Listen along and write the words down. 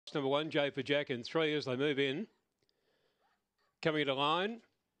box number 1, J for Jack in 3 as they move in. Coming to line,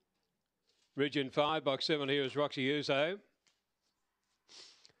 Ridge in 5, box 7 here is Roxy Uzo.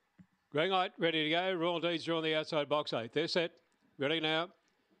 Green light, ready to go. Royal Deeds are on the outside box 8. They're set, ready now.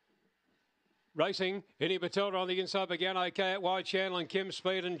 Racing, Henny Matilda on the inside began okay at wide. Channel and Kim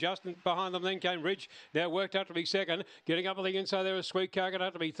Speed and Justin behind them. Then came Ridge. Now worked out to be second. Getting up on the inside there is Sweet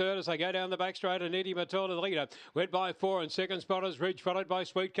Coconut to be third as they go down the back straight. And Henny Matilda the leader. Went by 4 and second spot is Ridge, followed by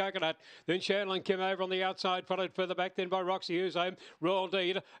Sweet Coconut. Then Channel and Kim over on the outside, followed further back then by Roxy Uzo. Royal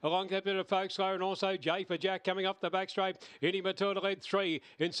Deed along that bit of Folk Slow and also J for Jack coming up the back straight. Henny Matilda led 3.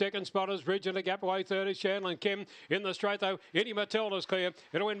 In second spot is Ridge and a gap away third is Channel and Kim. In the straight though, Henny Matilda's clear.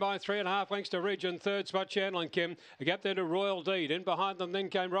 It'll win by 3.5 lengths to Ridge and third spot Channel and Kim. A gap there to Royal Deed. In behind them then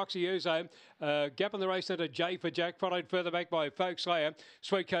came Roxy Uzo. Gap in the race there to J for Jack, followed further back by Folk Slayer.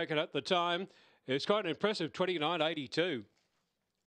 Sweet Coconut. The time is quite an impressive 29.82.